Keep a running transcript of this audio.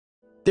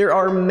There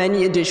are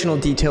many additional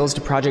details to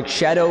Project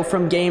Shadow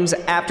from games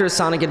after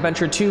Sonic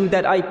Adventure 2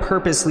 that I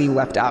purposely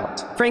left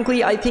out.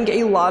 Frankly, I think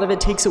a lot of it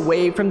takes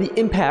away from the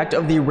impact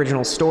of the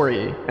original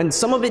story, and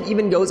some of it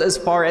even goes as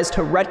far as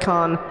to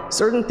retcon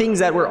certain things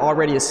that were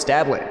already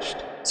established.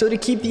 So to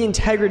keep the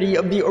integrity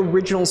of the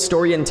original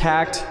story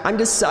intact, I'm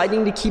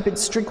deciding to keep it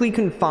strictly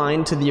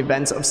confined to the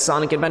events of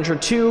Sonic Adventure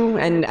 2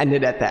 and end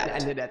it at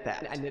that.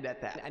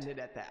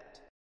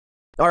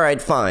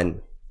 Alright,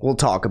 fine. We'll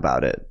talk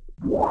about it.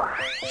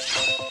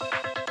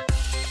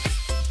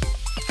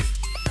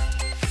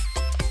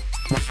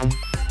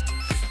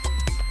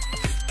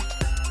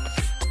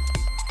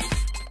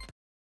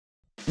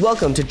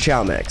 Welcome to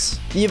chaomix.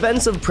 The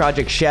events of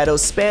Project Shadow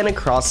span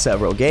across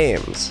several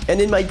games,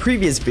 and in my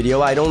previous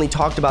video I'd only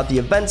talked about the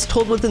events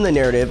told within the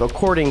narrative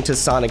according to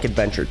Sonic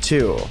Adventure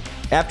 2.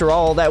 After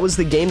all, that was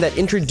the game that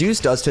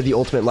introduced us to the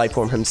Ultimate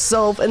Lifeform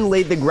himself and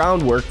laid the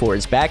groundwork for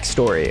his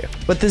backstory.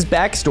 But this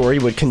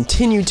backstory would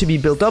continue to be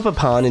built up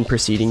upon in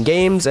preceding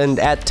games, and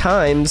at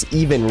times,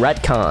 even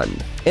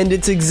retconned. And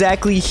it's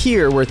exactly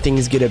here where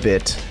things get a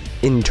bit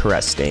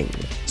interesting.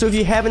 So if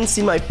you haven't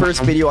seen my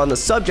first video on the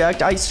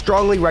subject, I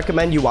strongly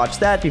recommend you watch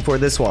that before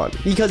this one,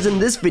 because in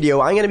this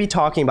video I'm going to be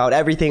talking about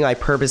everything I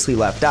purposely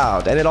left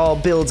out, and it all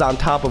builds on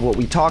top of what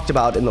we talked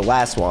about in the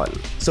last one.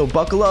 So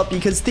buckle up,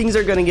 because things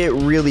are going to get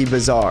really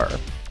bizarre.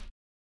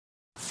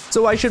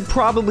 So I should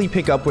probably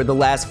pick up where the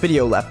last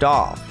video left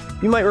off.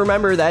 You might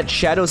remember that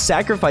Shadow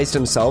sacrificed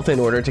himself in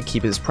order to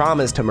keep his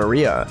promise to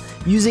Maria,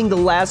 using the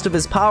last of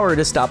his power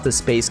to stop the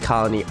space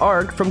colony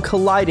Ark from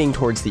colliding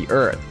towards the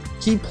Earth.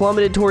 He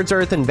plummeted towards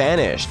Earth and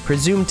vanished,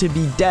 presumed to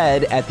be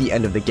dead at the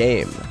end of the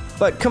game.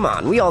 But come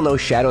on, we all know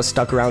Shadow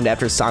stuck around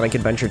after Sonic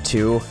Adventure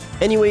 2.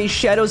 Anyway,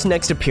 Shadow's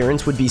next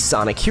appearance would be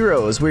Sonic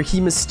Heroes, where he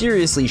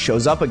mysteriously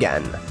shows up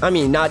again. I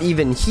mean, not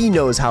even he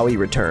knows how he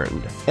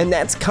returned. And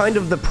that's kind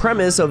of the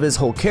premise of his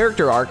whole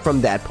character arc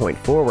from that point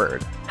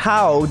forward.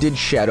 How did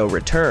Shadow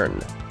return?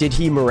 Did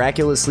he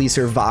miraculously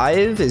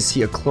survive? Is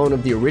he a clone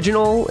of the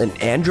original, an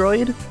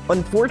android?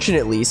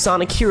 Unfortunately,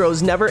 Sonic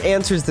Heroes never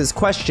answers this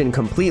question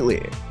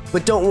completely.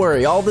 But don't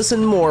worry, all this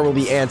and more will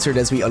be answered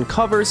as we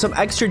uncover some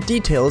extra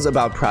details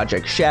about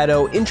Project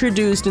Shadow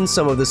introduced in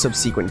some of the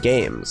subsequent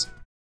games.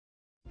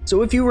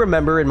 So if you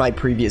remember in my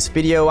previous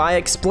video, I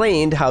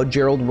explained how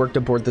Gerald worked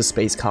aboard the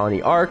space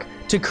colony Ark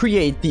to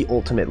create the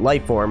ultimate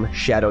lifeform,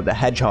 Shadow the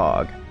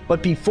Hedgehog.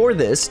 But before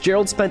this,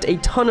 Gerald spent a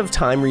ton of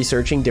time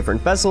researching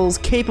different vessels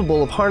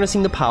capable of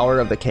harnessing the power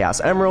of the Chaos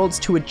Emeralds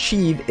to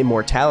achieve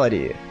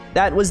immortality.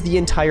 That was the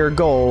entire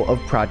goal of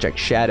Project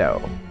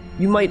Shadow.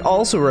 You might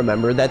also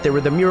remember that there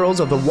were the murals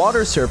of the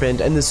Water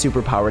Serpent and the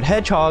superpowered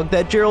Hedgehog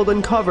that Gerald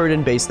uncovered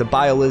and based the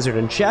Bio-Lizard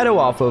and Shadow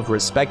off of,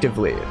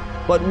 respectively.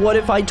 But what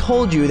if I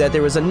told you that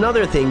there was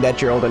another thing that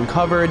Gerald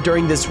uncovered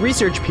during this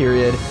research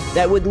period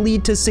that would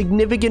lead to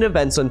significant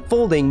events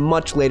unfolding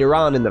much later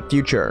on in the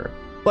future?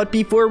 But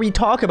before we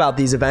talk about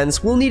these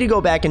events, we'll need to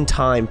go back in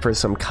time for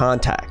some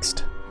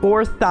context.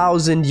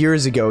 4,000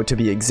 years ago to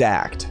be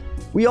exact.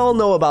 We all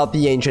know about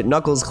the ancient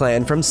Knuckles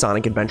clan from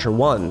Sonic Adventure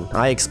 1.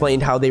 I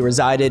explained how they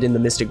resided in the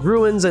Mystic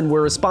Ruins and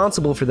were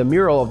responsible for the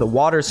mural of the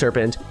Water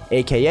Serpent,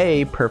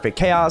 aka Perfect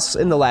Chaos,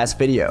 in the last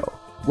video.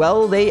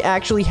 Well, they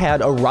actually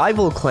had a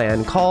rival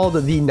clan called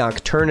the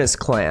Nocturnus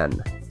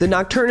clan. The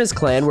Nocturnus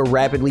clan were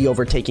rapidly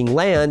overtaking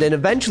land, and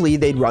eventually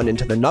they'd run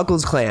into the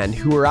Knuckles clan,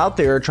 who were out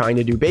there trying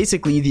to do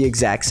basically the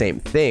exact same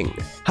thing.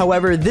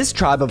 However, this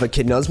tribe of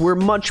echidnas were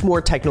much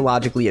more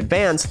technologically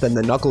advanced than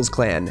the Knuckles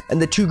clan,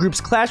 and the two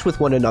groups clashed with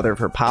one another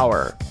for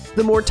power.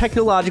 The more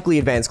technologically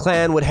advanced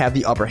clan would have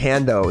the upper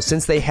hand though,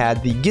 since they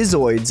had the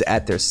Gizoids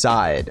at their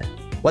side.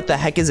 What the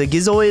heck is a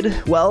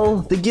Gizoid?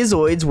 Well, the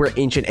Gizoids were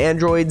ancient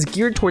androids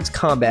geared towards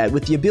combat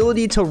with the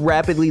ability to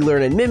rapidly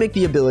learn and mimic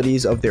the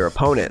abilities of their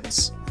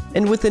opponents.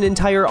 And with an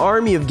entire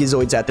army of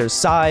Gizoids at their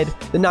side,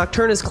 the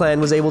Nocturnus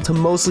clan was able to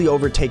mostly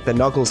overtake the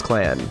Knuckles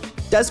clan.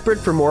 Desperate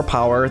for more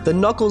power, the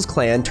Knuckles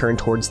clan turned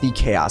towards the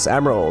Chaos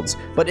Emeralds,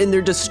 but in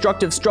their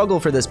destructive struggle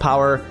for this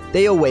power,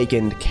 they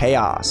awakened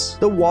Chaos,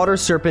 the Water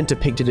Serpent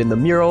depicted in the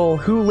mural,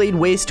 who laid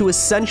waste to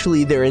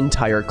essentially their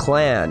entire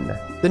clan.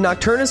 The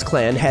Nocturnus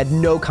clan had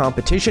no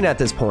competition at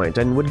this point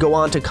and would go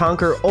on to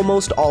conquer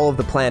almost all of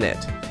the planet.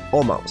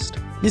 Almost.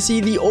 You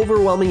see, the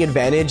overwhelming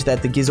advantage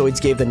that the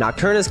Gizoids gave the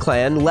Nocturnus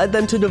clan led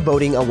them to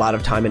devoting a lot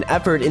of time and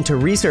effort into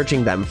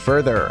researching them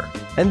further.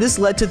 And this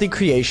led to the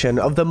creation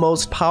of the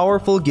most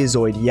powerful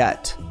Gizoid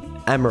yet,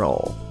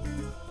 Emerald.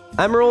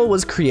 Emerald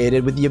was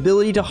created with the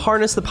ability to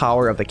harness the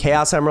power of the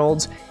Chaos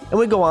Emeralds and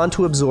would go on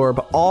to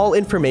absorb all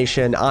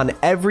information on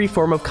every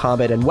form of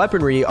combat and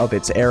weaponry of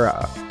its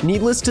era.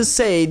 Needless to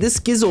say, this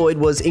Gizoid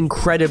was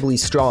incredibly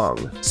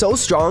strong. So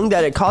strong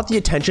that it caught the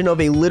attention of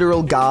a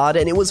literal god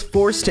and it was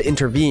forced to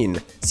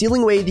intervene,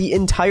 sealing away the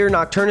entire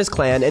Nocturnus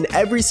clan and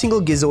every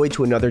single Gizoid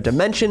to another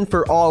dimension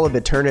for all of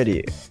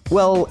eternity.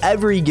 Well,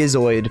 every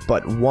Gizoid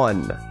but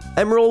one.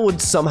 Emerald would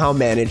somehow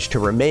manage to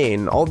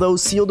remain, although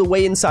sealed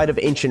away inside of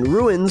ancient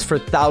ruins for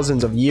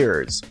thousands of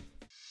years.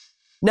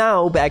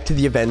 Now, back to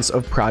the events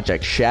of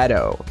Project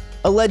Shadow.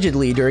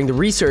 Allegedly, during the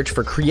research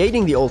for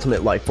creating the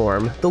ultimate life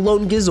form, the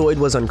lone Gizoid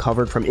was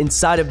uncovered from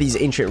inside of these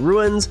ancient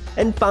ruins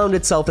and found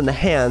itself in the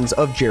hands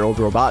of Gerald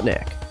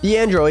Robotnik. The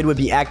android would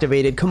be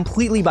activated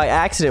completely by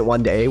accident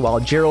one day while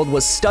Gerald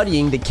was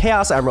studying the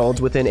Chaos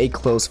Emeralds within a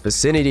close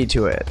vicinity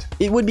to it.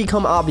 It would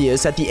become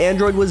obvious that the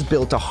android was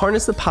built to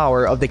harness the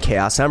power of the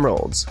Chaos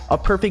Emeralds, a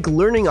perfect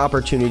learning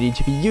opportunity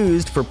to be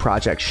used for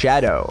Project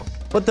Shadow.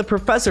 But the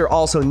professor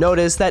also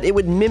noticed that it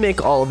would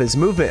mimic all of his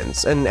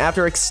movements, and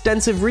after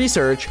extensive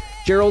research,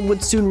 Gerald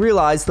would soon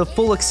realize the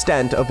full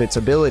extent of its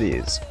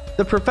abilities.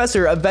 The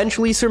professor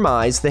eventually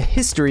surmised the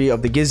history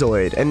of the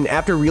Gizoid, and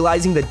after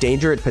realizing the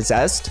danger it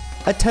possessed,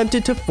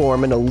 attempted to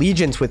form an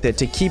allegiance with it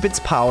to keep its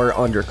power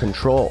under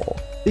control.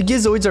 The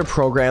Gizoids are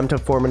programmed to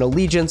form an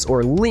allegiance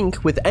or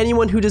link with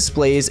anyone who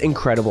displays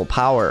incredible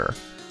power.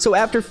 So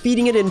after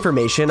feeding it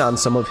information on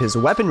some of his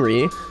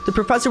weaponry, the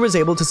professor was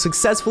able to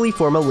successfully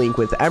form a link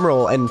with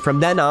Emerald, and from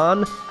then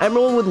on,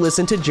 Emerald would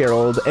listen to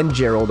Gerald and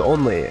Gerald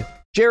only.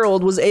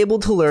 Gerald was able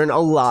to learn a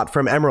lot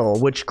from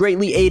Emerald, which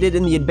greatly aided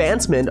in the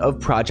advancement of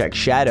Project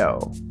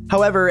Shadow.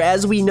 However,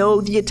 as we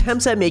know, the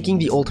attempts at making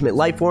the ultimate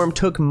lifeform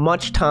took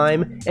much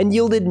time and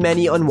yielded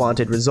many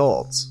unwanted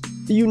results.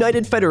 The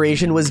United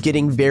Federation was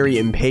getting very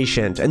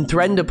impatient and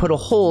threatened to put a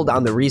hold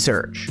on the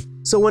research.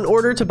 So in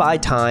order to buy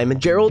time,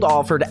 Gerald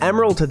offered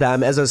Emerald to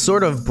them as a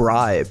sort of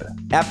bribe.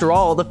 After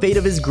all, the fate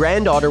of his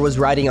granddaughter was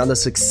riding on the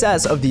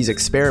success of these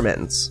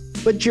experiments.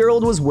 But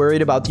Gerald was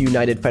worried about the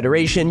United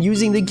Federation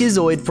using the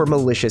Gizoid for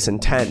malicious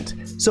intent,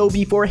 so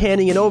before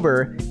handing it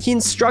over, he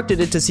instructed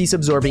it to cease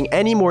absorbing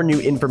any more new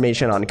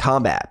information on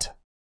combat.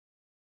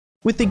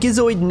 With the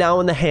Gizoid now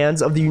in the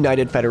hands of the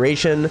United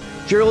Federation,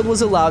 Gerald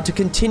was allowed to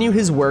continue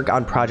his work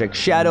on Project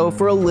Shadow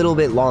for a little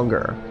bit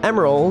longer.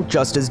 Emerald,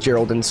 just as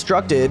Gerald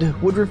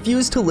instructed, would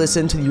refuse to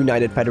listen to the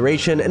United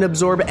Federation and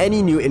absorb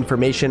any new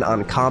information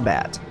on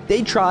combat.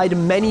 They tried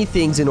many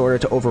things in order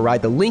to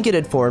override the link it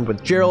had formed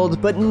with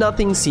Gerald, but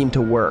nothing seemed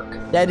to work.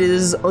 That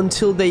is,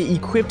 until they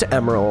equipped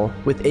Emerald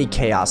with a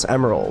Chaos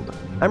Emerald.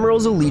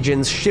 Emerald's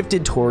allegiance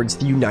shifted towards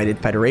the United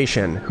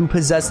Federation, who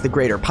possessed the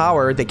greater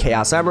power, the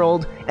Chaos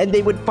Emerald, and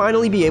they would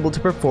finally be able to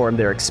perform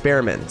their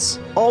experiments.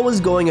 All was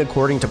going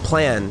according to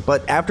plan,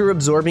 but after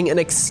absorbing an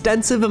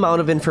extensive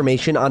amount of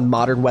information on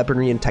modern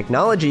weaponry and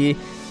technology,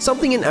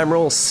 something in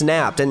Emerald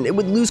snapped and it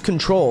would lose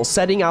control,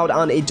 setting out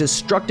on a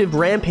destructive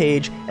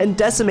rampage and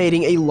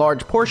decimating a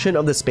large portion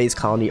of the Space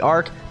Colony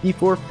Ark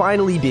before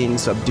finally being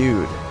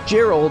subdued.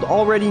 Gerald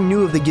already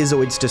knew of the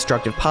Gizoid's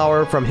destructive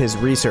power from his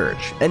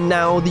research, and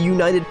now the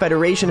United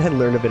Federation had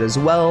learned of it as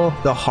well,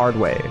 the hard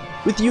way.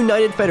 With the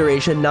United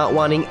Federation not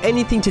wanting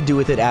anything to do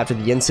with it after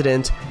the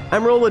incident,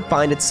 Emerald would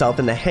find itself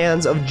in the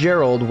hands of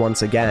Gerald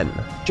once again.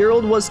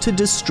 Gerald was to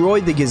destroy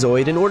the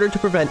Gizoid in order to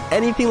prevent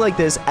anything like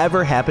this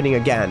ever happening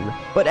again,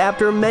 but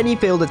after many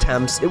failed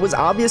attempts, it was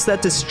obvious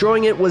that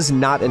destroying it was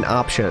not an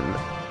option.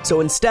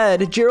 So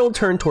instead, Gerald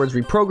turned towards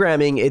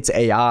reprogramming its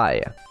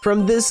AI.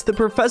 From this, the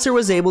professor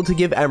was able to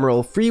give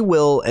Emerald free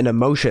will and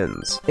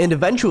emotions, and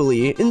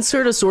eventually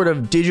insert a sort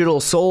of digital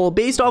soul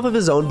based off of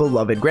his own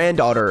beloved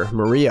granddaughter,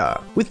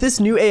 Maria. With this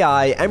new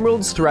AI,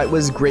 Emerald's threat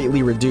was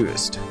greatly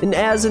reduced, and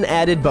as an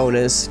added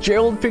bonus,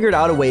 Gerald figured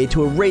out a way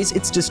to erase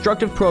its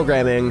destructive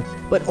programming,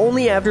 but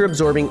only after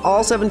absorbing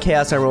all 7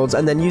 Chaos Emeralds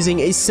and then using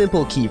a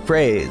simple key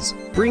phrase: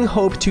 "Bring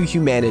hope to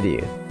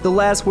humanity," the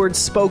last words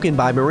spoken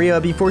by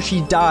Maria before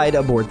she died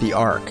aboard the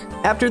Ark.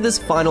 After this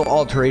final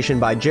alteration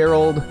by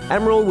Gerald,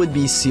 Emerald would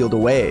be sealed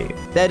away.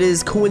 That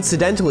is,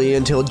 coincidentally,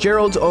 until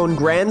Gerald's own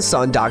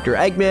grandson, Dr.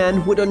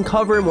 Eggman, would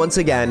uncover him once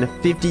again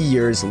 50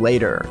 years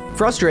later.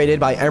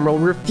 Frustrated by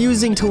Emerald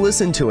refusing to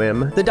listen to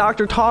him, the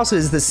Doctor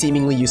tosses the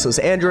seemingly useless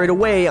android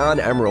away on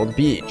Emerald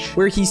Beach,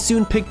 where he's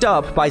soon picked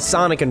up by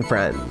Sonic and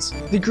friends.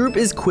 The group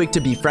is quick to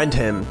befriend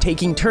him,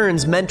 taking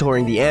turns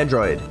mentoring the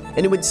android,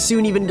 and it would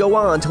soon even go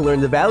on to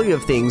learn the value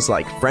of things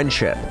like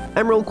friendship.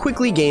 Emerald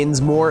quickly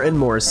gains more and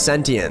more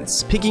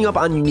sentience, picking up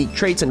on unique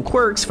traits and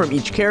quirks from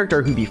each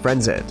character who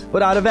befriends it.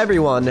 But out of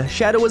everyone,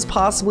 Shadow was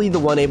possibly the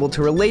one able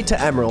to relate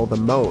to Emerald the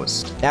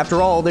most.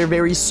 After all, their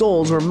very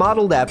souls were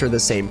modeled after the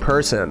same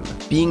person.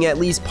 Being at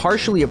least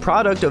partially a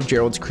product of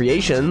Gerald's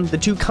creation, the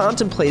two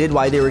contemplated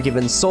why they were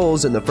given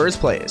souls in the first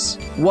place.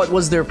 What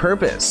was their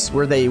purpose?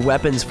 Were they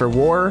weapons for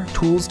war?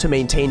 Tools to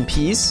maintain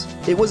peace?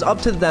 It was up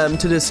to them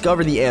to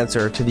discover the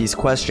answer to these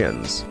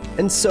questions.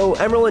 And so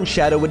Emerald and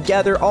Shadow would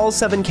gather all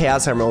 7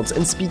 Chaos Emeralds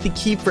and speak the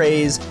key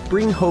phrase,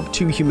 "Bring hope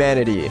to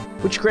humanity,"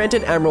 which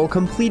granted Emerald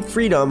complete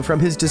freedom from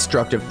his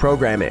destructive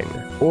programming.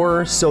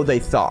 Or so they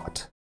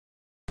thought.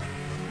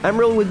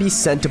 Emerald would be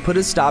sent to put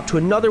a stop to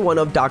another one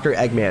of Dr.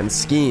 Eggman's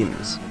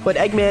schemes. But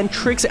Eggman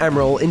tricks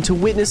Emerald into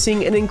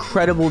witnessing an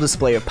incredible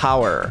display of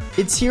power.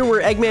 It's here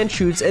where Eggman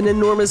shoots an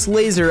enormous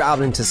laser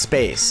out into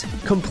space,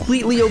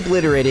 completely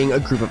obliterating a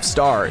group of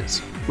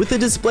stars. With a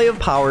display of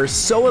power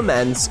so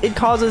immense, it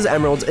causes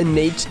Emerald's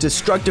innate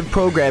destructive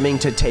programming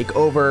to take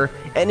over,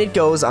 and it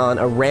goes on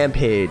a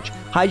rampage,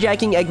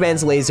 hijacking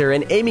Eggman's laser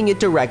and aiming it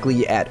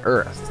directly at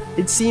Earth.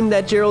 It seemed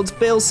that Gerald's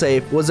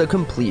failsafe was a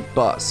complete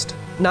bust.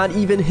 Not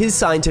even his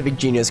scientific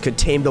genius could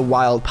tame the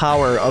wild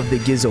power of the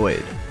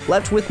Gizoid.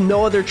 Left with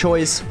no other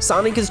choice,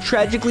 Sonic is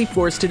tragically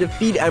forced to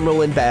defeat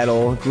Emerald in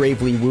battle,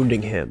 gravely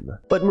wounding him.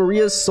 But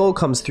Maria's soul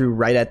comes through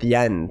right at the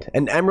end,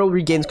 and Emerald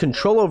regains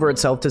control over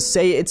itself to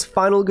say its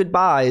final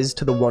goodbyes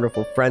to the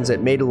wonderful friends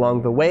it made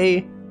along the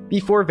way,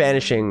 before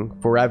vanishing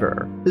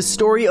forever. The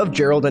story of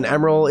Gerald and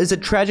Emerald is a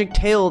tragic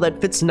tale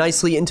that fits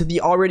nicely into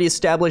the already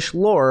established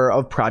lore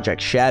of Project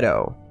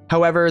Shadow.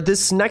 However,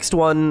 this next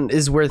one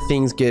is where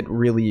things get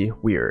really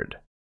weird.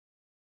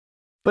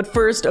 But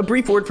first, a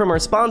brief word from our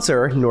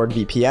sponsor,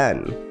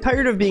 NordVPN.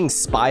 Tired of being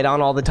spied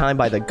on all the time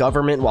by the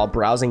government while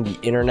browsing the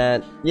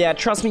internet? Yeah,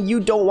 trust me, you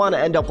don't want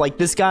to end up like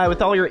this guy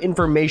with all your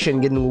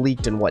information getting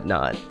leaked and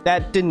whatnot.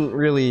 That didn't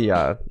really,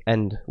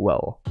 end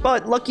well.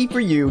 But lucky for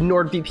you,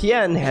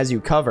 NordVPN has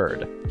you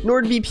covered.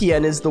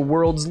 NordVPN is the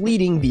world's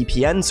leading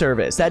VPN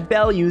service that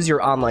values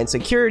your online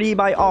security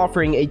by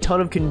offering a ton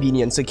of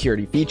convenient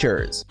security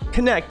features.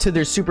 Connect to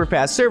their super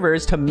fast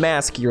servers to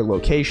mask your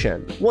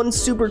location. One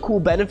super cool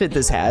benefit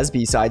this has,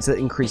 besides the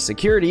increased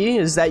security,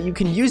 is that you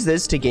can use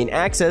this to gain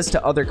access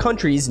to other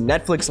countries'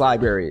 Netflix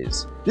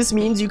libraries. This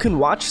means you can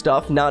watch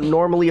stuff not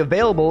normally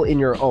available in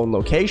your own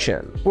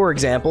location. For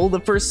example, the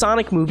first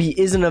Sonic movie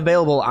isn't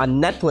available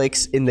on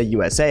Netflix in the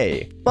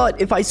USA.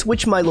 But if I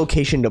switch my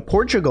location to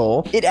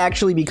Portugal, it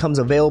actually becomes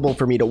available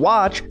for me to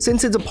watch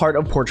since it's a part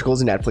of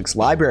Portugal's Netflix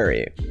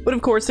library. But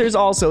of course, there's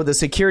also the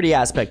security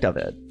aspect of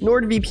it.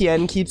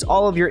 NordVPN keeps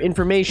all of your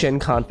information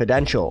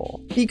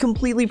confidential. Be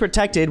completely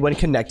protected when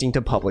connecting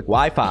to public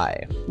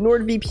Wi-Fi.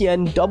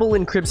 NordVPN double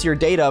encrypts your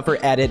data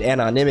for added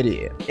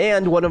anonymity.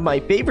 And one of my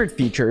favorite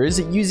features,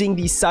 using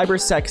the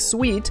CyberSec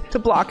suite to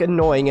block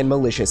annoying and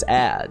malicious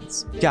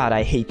ads. God,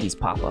 I hate these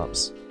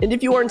pop-ups. And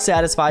if you aren't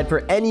satisfied for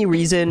any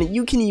reason,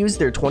 you can use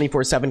their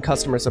 24/7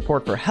 customer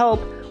support for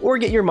help or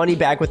get your money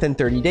back within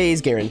 30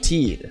 days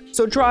guaranteed.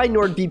 So try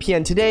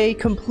NordVPN today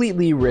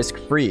completely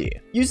risk-free.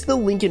 Use the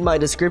link in my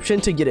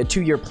description to get a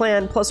 2-year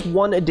plan plus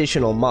 1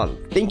 additional month.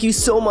 Thank you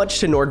so much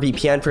to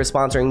NordVPN for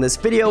sponsoring this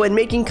video and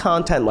making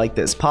content like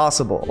this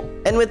possible.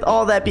 And with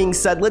all that being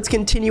said, let's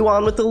continue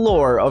on with the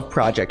lore of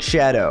Project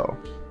Shadow.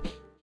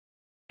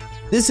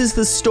 This is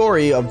the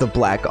story of the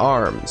Black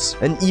Arms,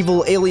 an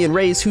evil alien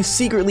race who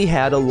secretly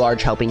had a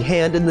large helping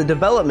hand in the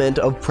development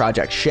of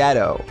Project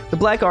Shadow. The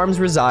Black Arms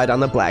reside on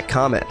the Black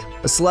Comet,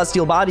 a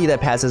celestial body that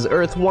passes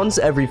Earth once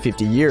every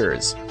 50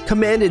 years.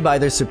 Commanded by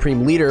their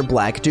supreme leader,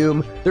 Black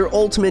Doom, their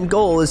ultimate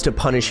goal is to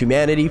punish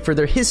humanity for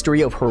their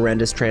history of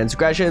horrendous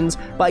transgressions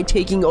by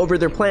taking over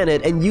their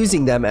planet and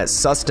using them as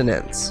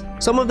sustenance.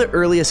 Some of the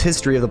earliest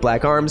history of the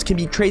Black Arms can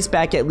be traced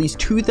back at least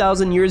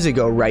 2,000 years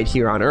ago right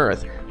here on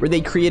Earth, where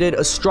they created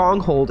a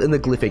stronghold in the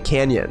Glyphic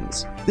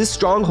Canyons. This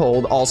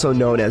stronghold, also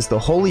known as the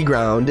Holy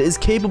Ground, is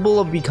capable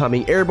of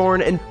becoming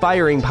airborne and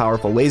firing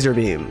powerful laser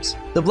beams.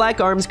 The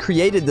Black Arms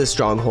created this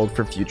stronghold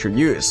for future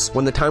use,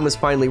 when the time was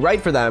finally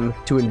right for them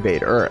to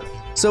invade Earth.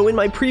 So in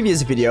my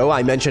previous video,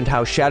 I mentioned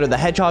how Shadow the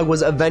Hedgehog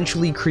was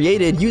eventually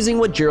created using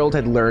what Gerald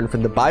had learned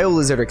from the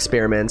BioLizard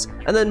experiments,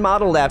 and then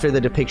modeled after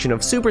the depiction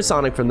of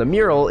Supersonic from the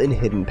mural in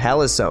Hidden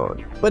Palace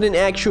Zone. But in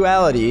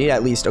actuality,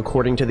 at least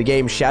according to the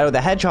game Shadow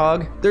the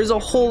Hedgehog, there's a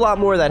whole lot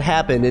more that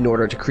happened in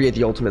order to create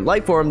the ultimate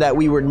lifeform that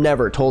we were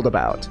never told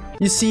about.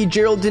 You see,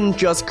 Gerald didn't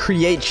just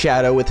create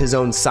Shadow with his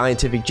own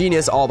scientific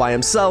genius all by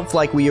himself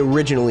like we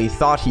originally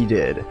thought he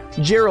did.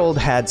 Gerald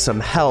had some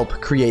help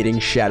creating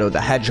Shadow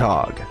the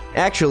Hedgehog.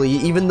 Actually,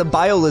 even the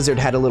BioLizard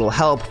had a little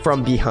help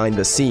from behind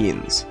the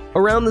scenes.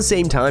 Around the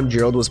same time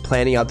Gerald was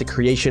planning out the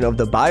creation of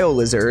the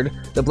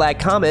BioLizard, the Black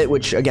Comet,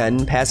 which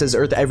again passes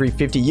Earth every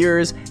 50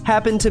 years,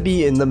 happened to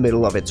be in the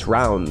middle of its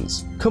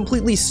rounds.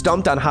 Completely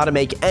stumped on how to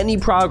make any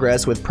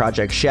progress with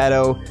Project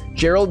Shadow,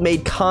 Gerald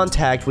made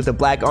contact with the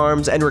Black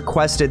Arms and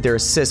requested their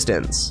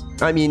assistance.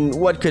 I mean,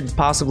 what could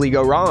possibly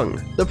go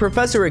wrong? The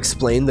professor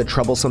explained the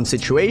troublesome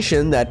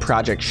situation that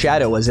Project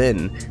Shadow was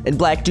in, and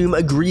Black Doom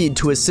agreed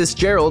to assist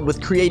Gerald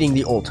with creating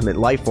the ultimate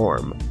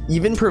lifeform,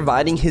 even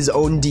providing his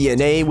own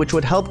DNA, which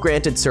would help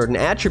grant it certain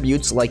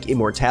attributes like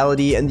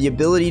immortality and the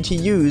ability to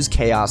use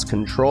chaos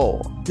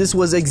control. This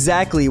was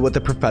exactly what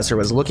the professor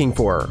was looking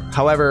for.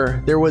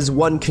 However, there was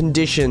one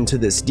condition to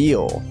this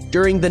deal.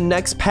 During the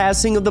next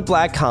passing of the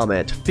Black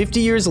Comet, 50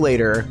 years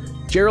later,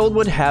 Gerald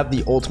would have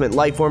the ultimate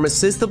lifeform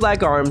assist the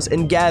Black Arms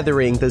in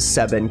gathering the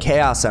 7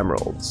 Chaos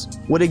Emeralds.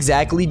 What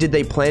exactly did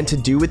they plan to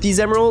do with these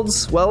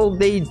emeralds? Well,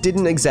 they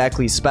didn't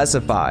exactly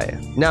specify.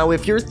 Now,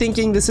 if you're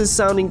thinking this is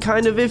sounding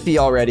kind of iffy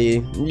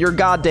already, you're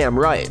goddamn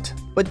right.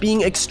 But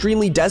being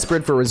extremely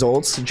desperate for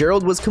results,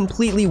 Gerald was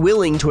completely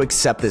willing to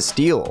accept this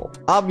deal.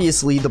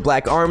 Obviously, the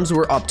Black Arms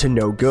were up to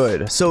no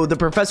good, so the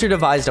professor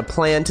devised a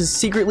plan to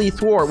secretly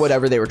thwart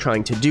whatever they were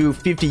trying to do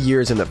 50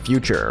 years in the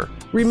future.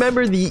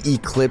 Remember the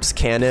Eclipse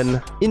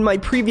Cannon? In my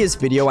previous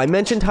video, I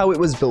mentioned how it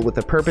was built with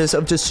the purpose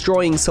of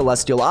destroying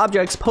celestial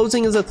objects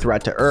posing as a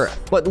threat to Earth.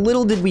 But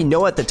little did we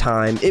know at the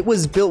time, it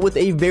was built with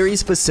a very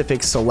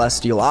specific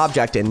celestial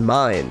object in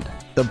mind: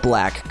 the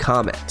Black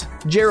Comet.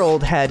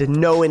 Gerald had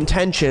no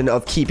intention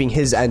of keeping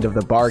his end of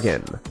the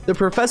bargain. The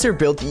professor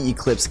built the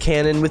Eclipse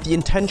cannon with the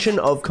intention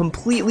of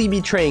completely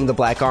betraying the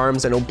Black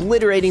Arms and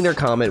obliterating their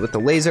comet with the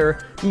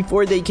laser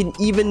before they can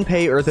even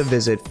pay Earth a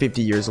visit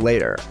 50 years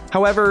later.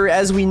 However,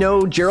 as we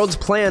know, Gerald's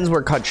plans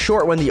were cut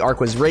short when the Ark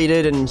was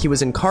raided and he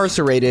was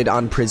incarcerated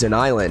on Prison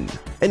Island.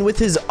 And with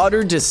his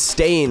utter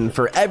disdain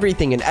for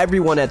everything and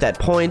everyone at that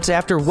point,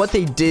 after what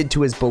they did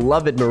to his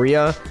beloved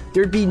Maria,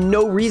 there'd be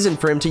no reason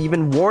for him to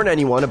even warn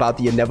anyone about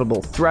the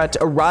inevitable threat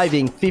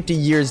arriving 50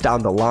 years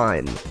down the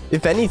line.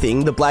 If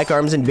anything, the Black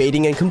Arms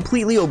invading and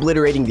completely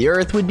obliterating the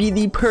Earth would be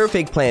the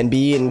perfect plan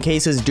B in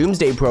case his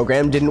doomsday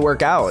program didn't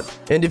work out.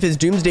 And if his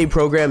doomsday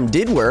program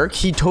did work,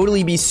 he'd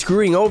totally be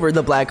screwing over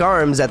the Black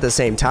Arms at the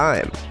same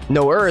time.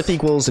 No Earth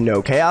equals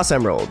no Chaos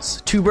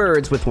Emeralds. Two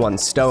birds with one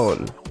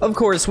stone. Of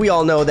course, we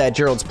all know that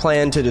Gerald's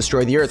plan to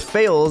destroy the Earth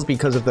fails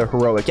because of the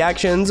heroic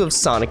actions of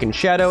Sonic and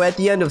Shadow at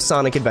the end of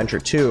Sonic Adventure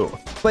 2.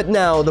 But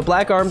now, the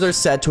Black Arms are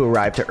set to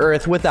arrive to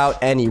Earth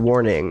without any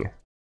warning.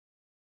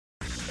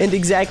 And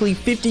exactly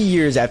 50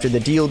 years after the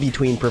deal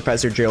between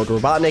Professor Gerald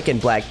Robotnik and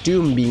Black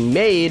Doom being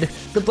made,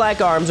 the Black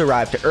Arms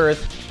arrive to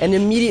Earth and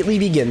immediately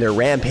begin their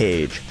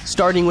rampage,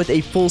 starting with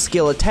a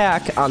full-scale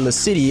attack on the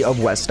city of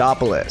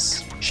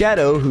Westopolis.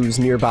 Shadow, who's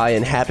nearby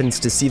and happens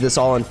to see this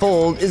all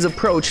unfold, is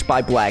approached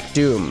by Black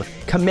Doom,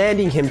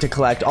 commanding him to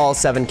collect all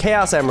 7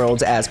 Chaos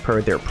Emeralds as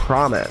per their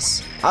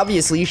promise.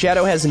 Obviously,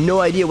 Shadow has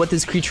no idea what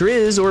this creature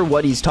is or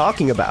what he's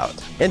talking about.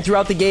 And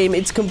throughout the game,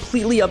 it's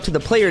completely up to the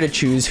player to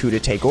choose who to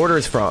take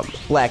orders from.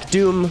 Black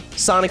Doom,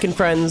 Sonic and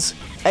Friends,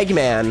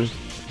 Eggman,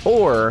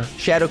 or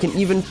Shadow can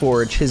even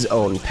forge his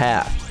own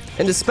path.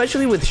 And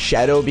especially with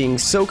Shadow being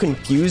so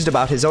confused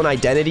about his own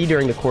identity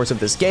during the course of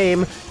this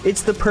game,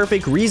 it's the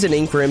perfect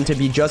reasoning for him to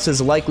be just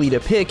as likely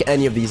to pick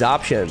any of these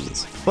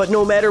options. But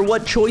no matter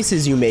what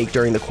choices you make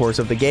during the course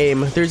of the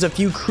game, there's a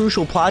few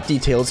crucial plot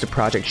details to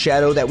Project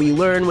Shadow that we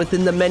learn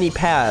within the many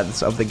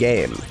paths of the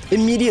game.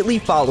 Immediately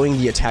following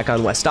the attack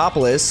on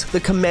Westopolis, the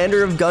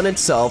commander of Gun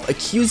itself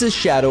accuses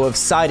Shadow of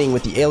siding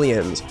with the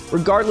aliens,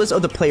 regardless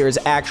of the player's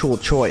actual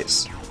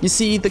choice. You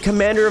see, the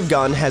commander of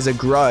Gun has a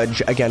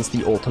grudge against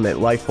the ultimate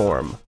life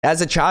form. As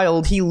a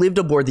child, he lived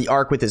aboard the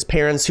Ark with his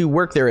parents who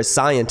worked there as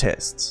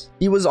scientists.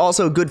 He was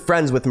also good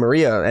friends with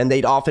Maria, and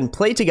they'd often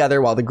play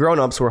together while the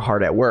grown-ups were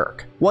hard at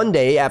work. One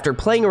day, after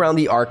playing around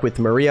the Ark with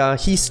Maria,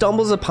 he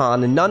stumbles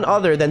upon none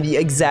other than the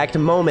exact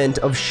moment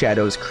of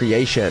Shadow's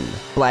creation.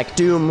 Black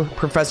Doom,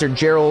 Professor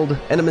Gerald,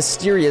 and a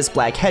mysterious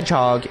black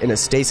hedgehog in a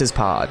stasis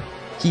pod.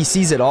 He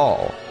sees it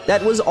all.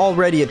 That was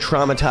already a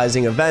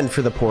traumatizing event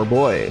for the poor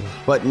boy,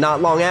 but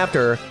not long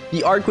after,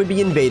 the Ark would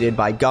be invaded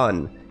by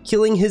Gun,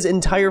 killing his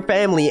entire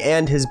family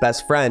and his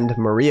best friend,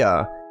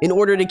 Maria, in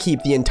order to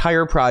keep the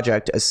entire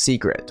project a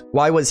secret.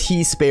 Why was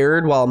he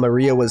spared while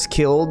Maria was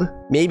killed?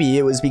 Maybe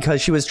it was because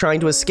she was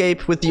trying to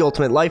escape with the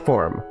ultimate life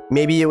form.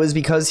 Maybe it was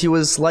because he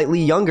was slightly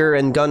younger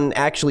and Gun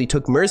actually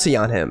took mercy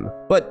on him.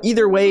 But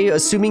either way,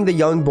 assuming the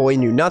young boy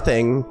knew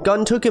nothing,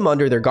 Gun took him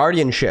under their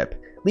guardianship,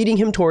 leading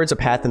him towards a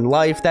path in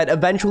life that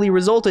eventually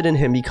resulted in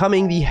him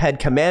becoming the head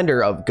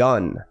commander of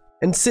Gun.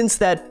 And since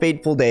that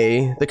fateful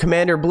day, the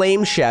commander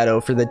blamed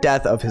Shadow for the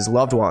death of his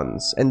loved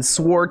ones, and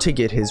swore to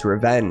get his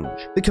revenge.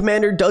 The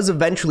commander does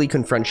eventually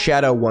confront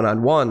Shadow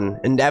one-on-one,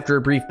 and after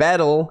a brief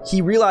battle,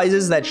 he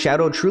realizes that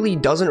Shadow truly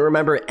doesn't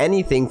remember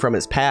anything from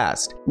his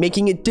past,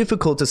 making it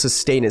difficult to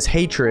sustain his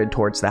hatred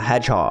towards the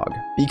hedgehog.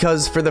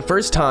 Because for the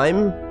first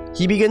time,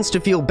 he begins to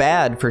feel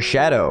bad for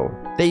Shadow.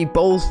 They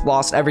both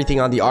lost everything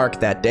on the Ark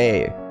that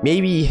day.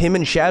 Maybe him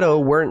and Shadow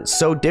weren't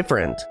so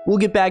different. We'll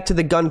get back to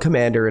the Gun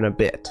commander in a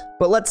bit.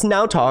 But let's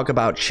now talk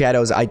about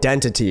Shadow's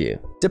identity.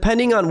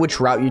 Depending on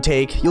which route you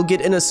take, you'll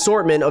get an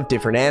assortment of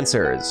different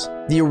answers.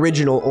 The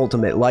original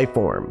ultimate life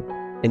form,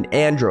 an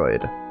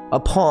android, a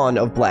pawn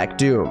of Black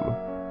Doom,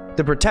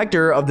 the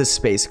protector of the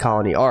space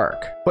colony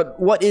Ark. But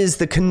what is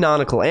the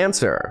canonical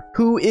answer?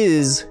 Who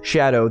is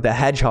Shadow the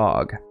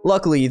Hedgehog?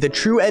 Luckily, the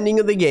true ending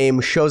of the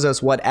game shows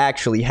us what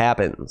actually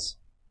happens.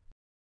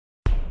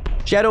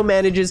 Shadow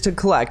manages to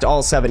collect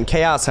all 7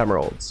 Chaos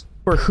Emeralds.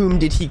 For whom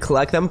did he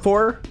collect them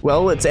for?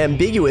 Well, it's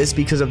ambiguous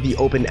because of the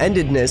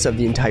open-endedness of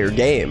the entire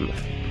game.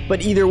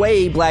 But either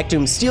way, Black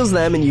Doom steals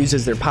them and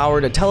uses their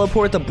power to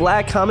teleport the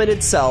Black Comet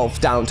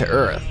itself down to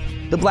Earth.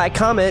 The Black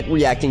Comet,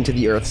 reacting to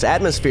the Earth's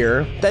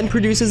atmosphere, then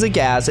produces a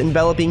gas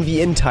enveloping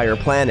the entire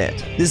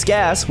planet. This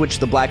gas, which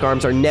the Black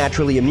Arms are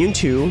naturally immune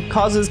to,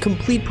 causes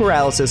complete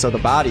paralysis of the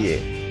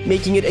body,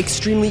 making it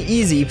extremely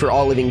easy for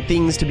all living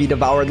things to be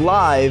devoured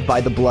live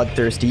by the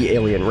bloodthirsty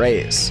alien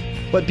race.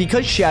 But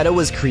because Shadow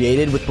was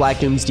created with Black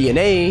Doom's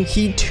DNA,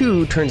 he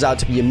too turns out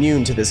to be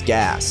immune to this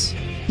gas.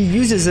 He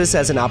uses this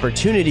as an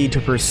opportunity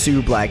to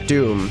pursue Black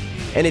Doom,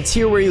 and it's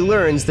here where he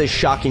learns this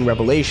shocking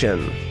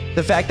revelation.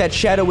 The fact that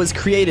Shadow was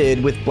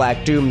created with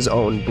Black Doom's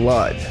own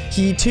blood.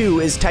 He too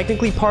is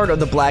technically part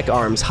of the Black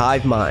Arms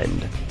hive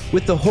mind.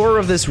 With the horror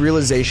of this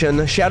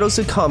realization, Shadow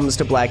succumbs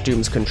to Black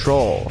Doom's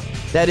control.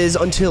 That is,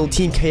 until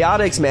Team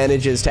Chaotix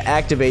manages to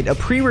activate a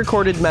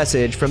pre-recorded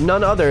message from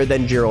none other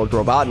than Gerald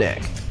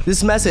Robotnik.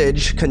 This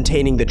message,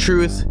 containing the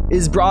truth,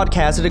 is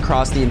broadcasted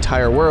across the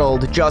entire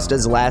world just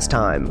as last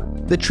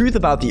time. The truth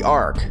about the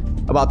Ark,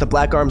 about the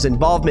Black Arm's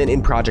involvement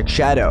in Project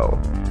Shadow,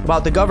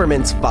 about the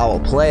government's foul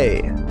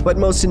play, but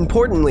most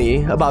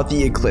importantly, about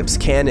the Eclipse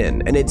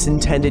Cannon and its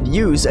intended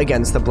use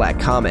against the Black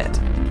Comet.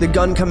 The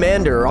Gun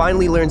commander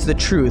finally learns the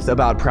truth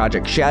about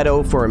Project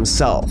Shadow for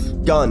himself.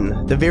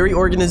 Gun, the very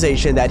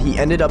organization that he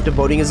ended up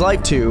devoting his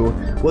life to,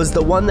 was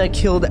the one that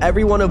killed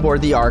everyone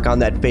aboard the Ark on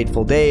that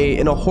fateful day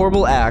in a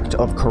horrible act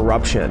of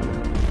corruption.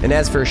 And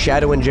as for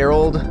Shadow and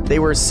Gerald, they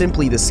were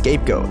simply the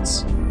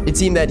scapegoats. It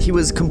seemed that he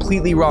was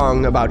completely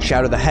wrong about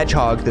Shadow the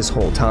Hedgehog this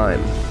whole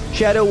time.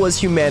 Shadow was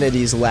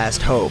humanity's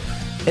last hope.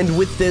 And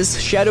with this,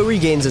 Shadow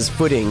regains his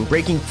footing,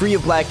 breaking free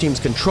of Black Doom's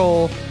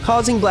control,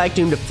 causing Black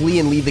Doom to flee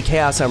and leave the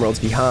Chaos Emeralds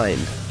behind.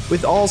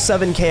 With all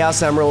 7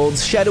 Chaos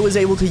Emeralds, Shadow is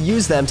able to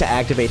use them to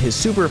activate his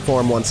super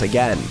form once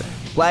again.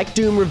 Black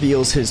Doom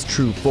reveals his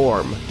true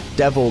form,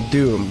 Devil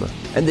Doom,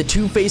 and the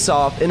two face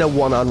off in a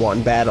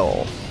one-on-one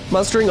battle.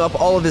 Mustering up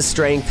all of his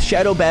strength,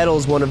 Shadow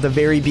battles one of the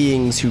very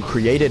beings who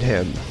created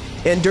him.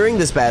 And during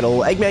this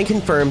battle, Eggman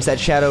confirms that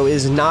Shadow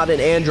is not an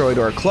android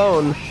or a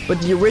clone,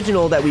 but the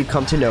original that we've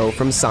come to know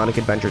from Sonic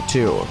Adventure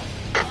 2.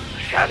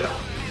 Shadow,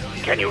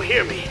 can you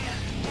hear me?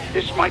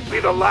 This might be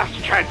the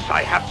last chance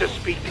I have to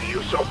speak to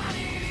you, so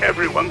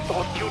everyone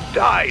thought you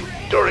died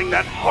during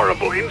that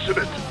horrible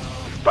incident.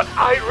 But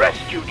I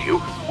rescued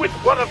you with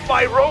one of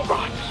my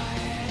robots.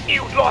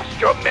 You lost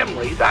your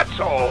memory, that's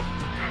all.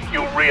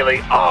 You really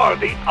are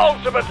the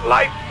ultimate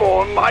life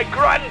form my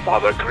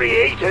grandfather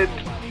created.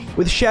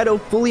 With Shadow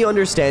fully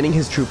understanding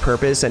his true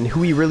purpose and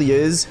who he really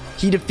is,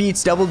 he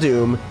defeats Devil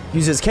Doom,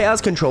 uses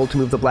Chaos Control to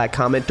move the Black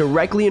Comet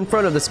directly in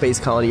front of the Space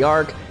Colony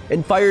Ark,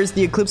 and fires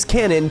the Eclipse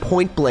Cannon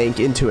point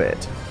blank into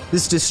it.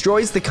 This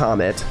destroys the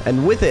comet,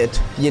 and with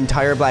it, the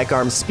entire Black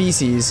Arm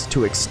species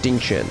to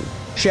extinction.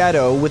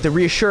 Shadow, with the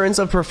reassurance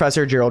of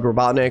Professor Gerald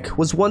Robotnik,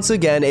 was once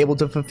again able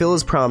to fulfill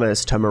his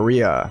promise to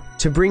Maria,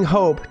 to bring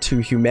hope to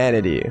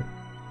humanity.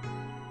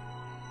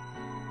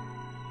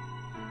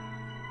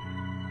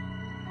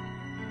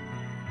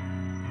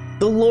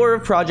 The lore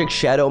of Project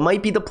Shadow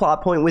might be the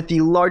plot point with the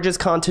largest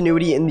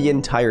continuity in the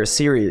entire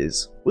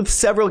series. With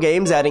several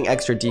games adding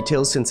extra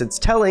details since its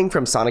telling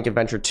from Sonic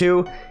Adventure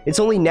 2, it's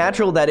only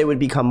natural that it would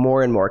become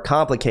more and more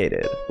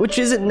complicated, which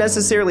isn't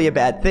necessarily a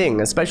bad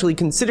thing, especially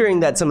considering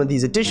that some of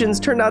these additions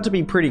turned out to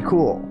be pretty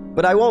cool.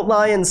 But I won't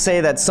lie and say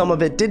that some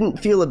of it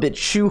didn't feel a bit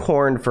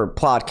shoehorned for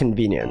plot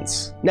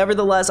convenience.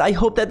 Nevertheless, I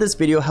hope that this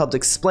video helped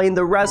explain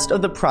the rest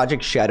of the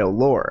Project Shadow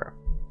lore.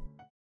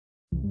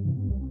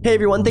 Hey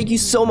everyone, thank you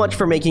so much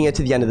for making it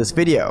to the end of this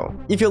video.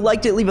 If you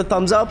liked it, leave a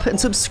thumbs up and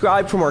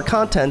subscribe for more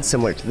content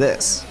similar to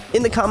this.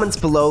 In the comments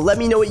below, let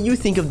me know what you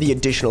think of the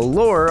additional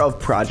lore of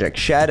Project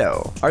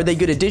Shadow. Are they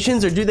good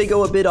additions or do they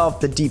go a bit off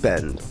the deep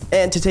end?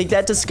 And to take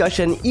that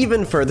discussion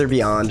even further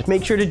beyond,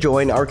 make sure to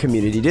join our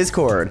community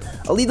Discord.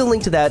 I'll leave the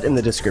link to that in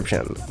the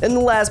description. And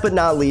last but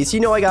not least, you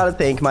know I gotta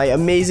thank my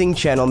amazing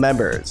channel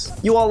members.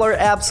 You all are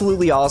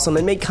absolutely awesome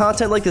and make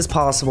content like this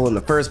possible in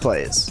the first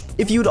place.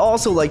 If you'd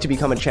also like to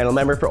become a channel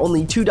member for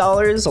only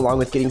 $2, along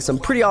with getting some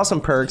pretty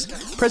awesome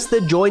perks, press the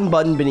join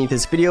button beneath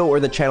this video or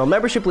the channel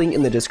membership link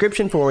in the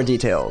description for more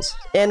details.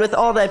 And with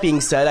all that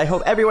being said, I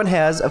hope everyone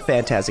has a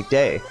fantastic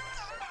day.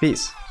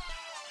 Peace.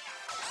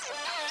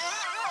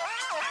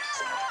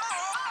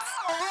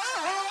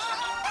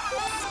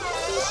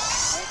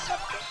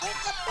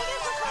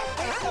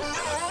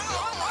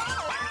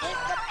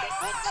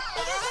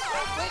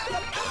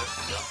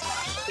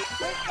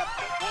 Wake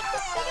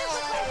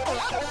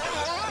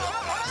up.